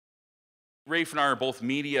Rafe and I are both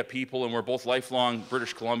media people, and we're both lifelong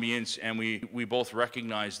British Columbians, and we both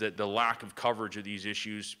recognize that the lack of coverage of these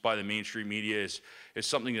issues by the mainstream media is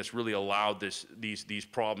something that's really allowed these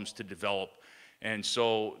problems to develop. And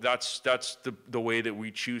so that's the way that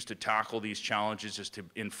we choose to tackle these challenges, is to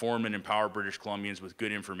inform and empower British Columbians with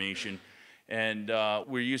good information. And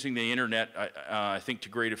we're using the internet, I think, to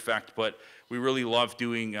great effect, but we really love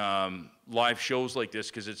doing live shows like this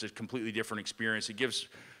because it's a completely different experience. It gives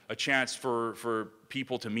a chance for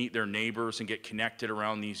people to meet their neighbors and get connected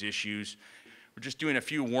around these issues. We're just doing a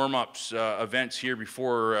few warm-ups events here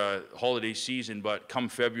before holiday season, but come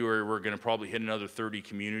February, we're going to probably hit another 30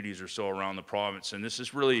 communities or so around the province. And this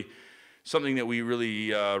is really something that we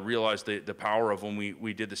really realized the power of when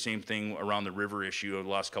we did the same thing around the river issue over the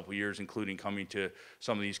last couple of years, including coming to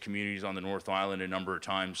some of these communities on the North Island a number of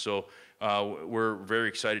times. So we're very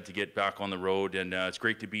excited to get back on the road, and it's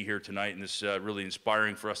great to be here tonight, and this is really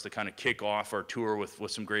inspiring for us to kind of kick off our tour with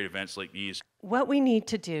some great events like these. What we need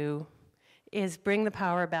to do is bring the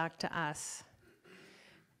power back to us.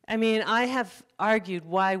 I mean, I have argued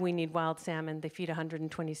why we need wild salmon. They feed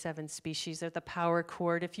 127 species. They're the power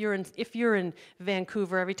cord. If you're in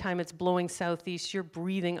Vancouver, every time it's blowing southeast, you're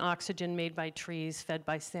breathing oxygen made by trees, fed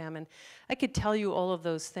by salmon. I could tell you all of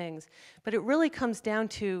those things. But it really comes down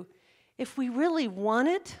to, if we really want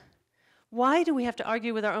it, why do we have to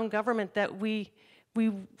argue with our own government that we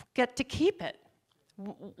get to keep it?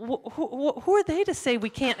 Who are they to say we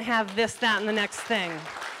can't have this, that, and the next thing?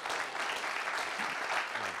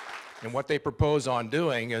 And what they propose on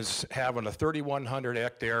doing is having a 3,100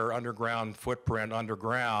 hectare underground footprint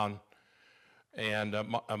underground and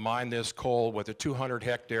mine this coal with a 200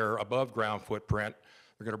 hectare above ground footprint.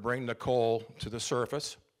 They're going to bring the coal to the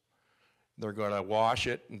surface. They're going to wash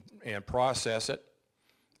it and process it,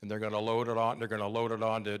 and they're going to load it on. They're going to load it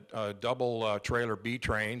onto double trailer B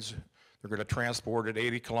trains. They're going to transport it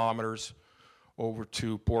 80 kilometers over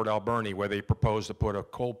to Port Alberni, where they propose to put a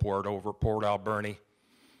coal port over Port Alberni,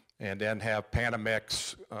 and then have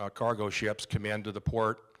Panamex cargo ships come into the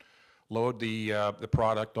port, load the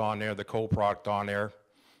product on there, the coal product on there,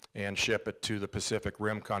 and ship it to the Pacific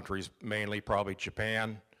Rim countries, mainly probably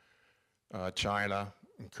Japan, China,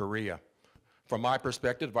 and Korea. From my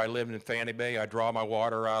perspective, I live in Fanny Bay. I draw my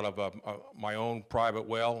water out of my own private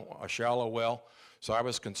well, a shallow well. So I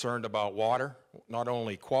was concerned about water, not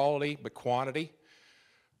only quality, but quantity.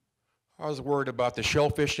 I was worried about the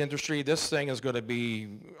shellfish industry. This thing is going to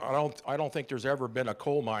be, I don't think there's ever been a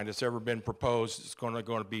coal mine that's ever been proposed. It's going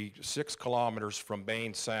to be 6 kilometers from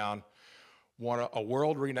Bain Sound, a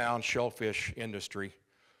world-renowned shellfish industry,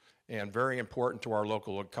 and very important to our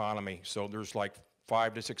local economy. So there's like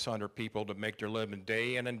 500 to 600 people to make their living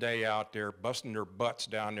day in and day out there, busting their butts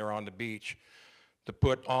down there on the beach to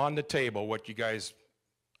put on the table what you guys,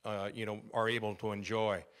 are able to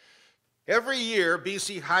enjoy. Every year,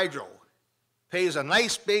 BC Hydro pays a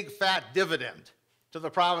nice big fat dividend to the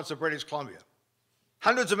province of British Columbia.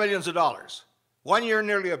 Hundreds of millions of dollars. 1 year,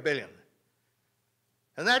 nearly $1 billion.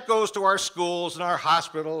 And that goes to our schools and our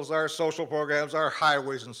hospitals, our social programs, our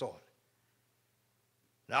highways, and so on.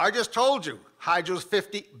 Now, I just told you, Hydro's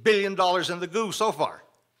 $50 billion in the goo so far,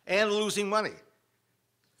 and losing money.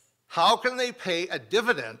 How can they pay a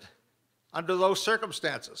dividend under those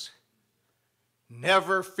circumstances?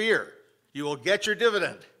 Never fear. You will get your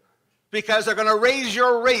dividend, because they're going to raise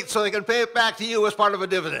your rate so they can pay it back to you as part of a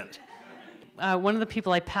dividend. One of the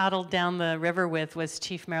people I paddled down the river with was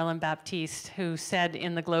Chief Marilyn Baptiste, who said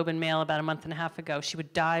in the Globe and Mail about a month and a half ago she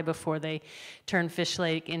would die before they turned Fish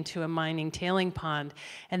Lake into a mining tailing pond.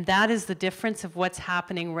 And that is the difference of what's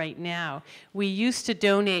happening right now. We used to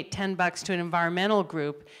donate $10 to an environmental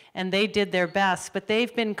group, and they did their best, but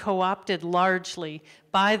they've been co-opted largely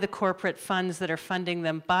by the corporate funds that are funding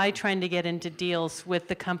them, by trying to get into deals with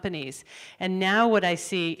the companies. And now what I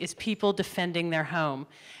see is people defending their home.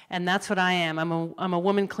 And that's what I am. I'm a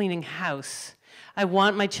woman cleaning house. I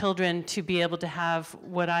want my children to be able to have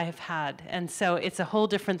what I have had. And so it's a whole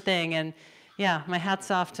different thing. And yeah, my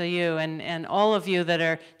hat's off to you and all of you that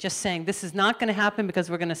are just saying, this is not going to happen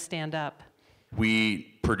because we're going to stand up.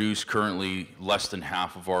 We produce currently less than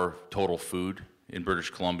half of our total food in British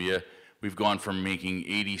Columbia. We've gone from making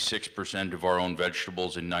 86% of our own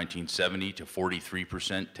vegetables in 1970 to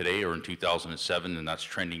 43% today, or in 2007, and that's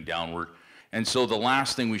trending downward. And so the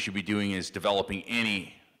last thing we should be doing is developing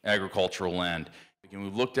any agricultural land. And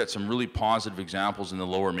we've looked at some really positive examples in the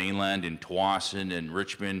Lower Mainland, in Tsawwassen and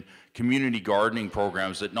Richmond, community gardening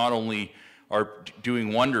programs that not only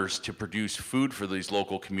doing wonders to produce food for these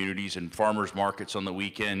local communities and farmers markets on the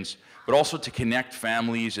weekends, but also to connect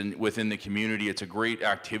families and within the community. It's a great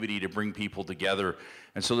activity to bring people together.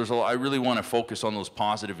 And so I really want to focus on those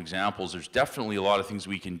positive examples. There's definitely a lot of things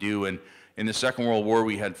we can do. And in the Second World War,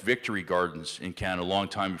 we had victory gardens in Canada a long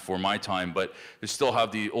time before my time, but they still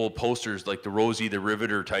have the old posters like the Rosie the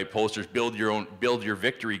Riveter type posters, build your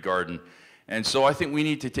victory garden. And so I think we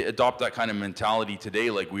need to adopt that kind of mentality today,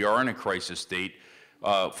 like we are in a crisis state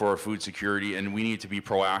for our food security, and we need to be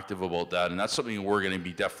proactive about that. And that's something we're going to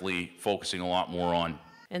be definitely focusing a lot more on.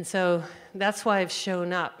 And so that's why I've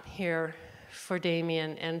shown up here for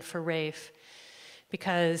Damien and for Rafe,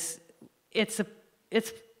 because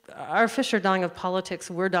our fish are dying of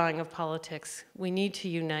politics, we're dying of politics. We need to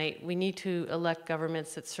unite, we need to elect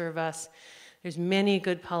governments that serve us. There's many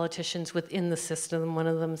good politicians within the system, one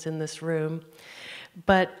of them's in this room,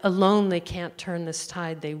 but alone they can't turn this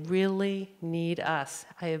tide. They really need us.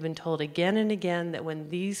 I have been told again and again that when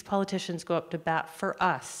these politicians go up to bat for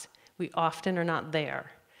us, we often are not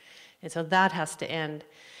there. And so that has to end.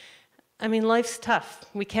 I mean, life's tough.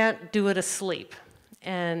 We can't do it asleep.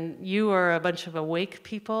 And you are a bunch of awake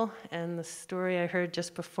people, and the story I heard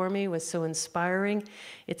just before me was so inspiring.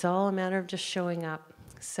 It's all a matter of just showing up.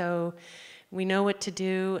 So we know what to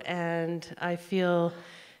do, and I feel,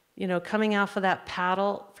 you know, coming off of that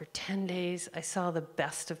paddle for 10 days, I saw the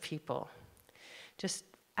best of people. Just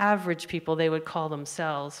average people, they would call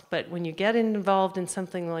themselves. But when you get involved in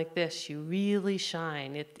something like this, you really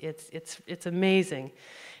shine. It's amazing.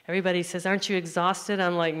 Everybody says, aren't you exhausted?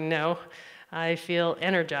 I'm like, no, I feel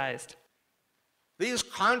energized. These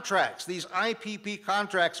contracts, these IPP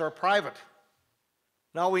contracts are private.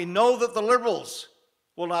 Now we know that the Liberals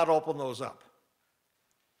will not open those up.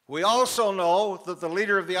 We also know that the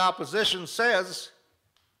Leader of the Opposition says,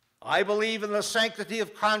 I believe in the sanctity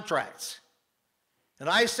of contracts. And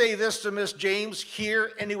I say this to Ms. James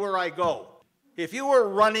here, anywhere I go. If you were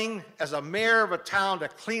running as a mayor of a town to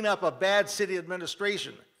clean up a bad city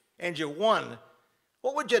administration and you won,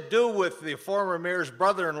 what would you do with the former mayor's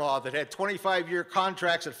brother-in-law that had 25-year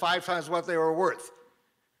contracts at 5 times what they were worth?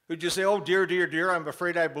 Would you say, oh, dear, dear, dear, I'm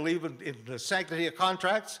afraid I believe in the sanctity of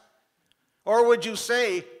contracts? Or would you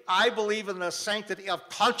say, I believe in the sanctity of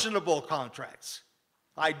conscionable contracts?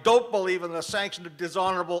 I don't believe in the sanction of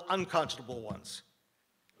dishonorable, unconscionable ones.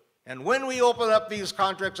 And when we open up these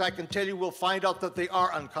contracts, I can tell you we'll find out that they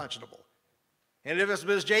are unconscionable. And if it's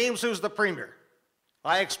Ms. James who's the premier,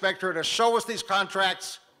 I expect her to show us these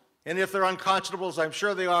contracts, and if they're unconscionable, as I'm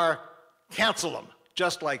sure they are, cancel them,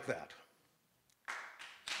 just like that.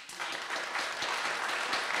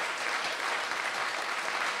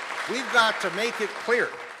 We've got to make it clear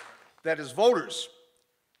that as voters,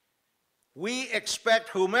 we expect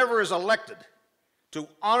whomever is elected to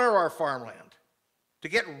honor our farmland, to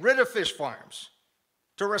get rid of fish farms,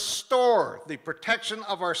 to restore the protection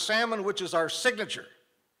of our salmon, which is our signature,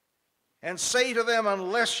 and say to them,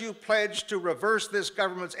 unless you pledge to reverse this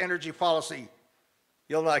government's energy policy,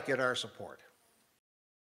 you'll not get our support.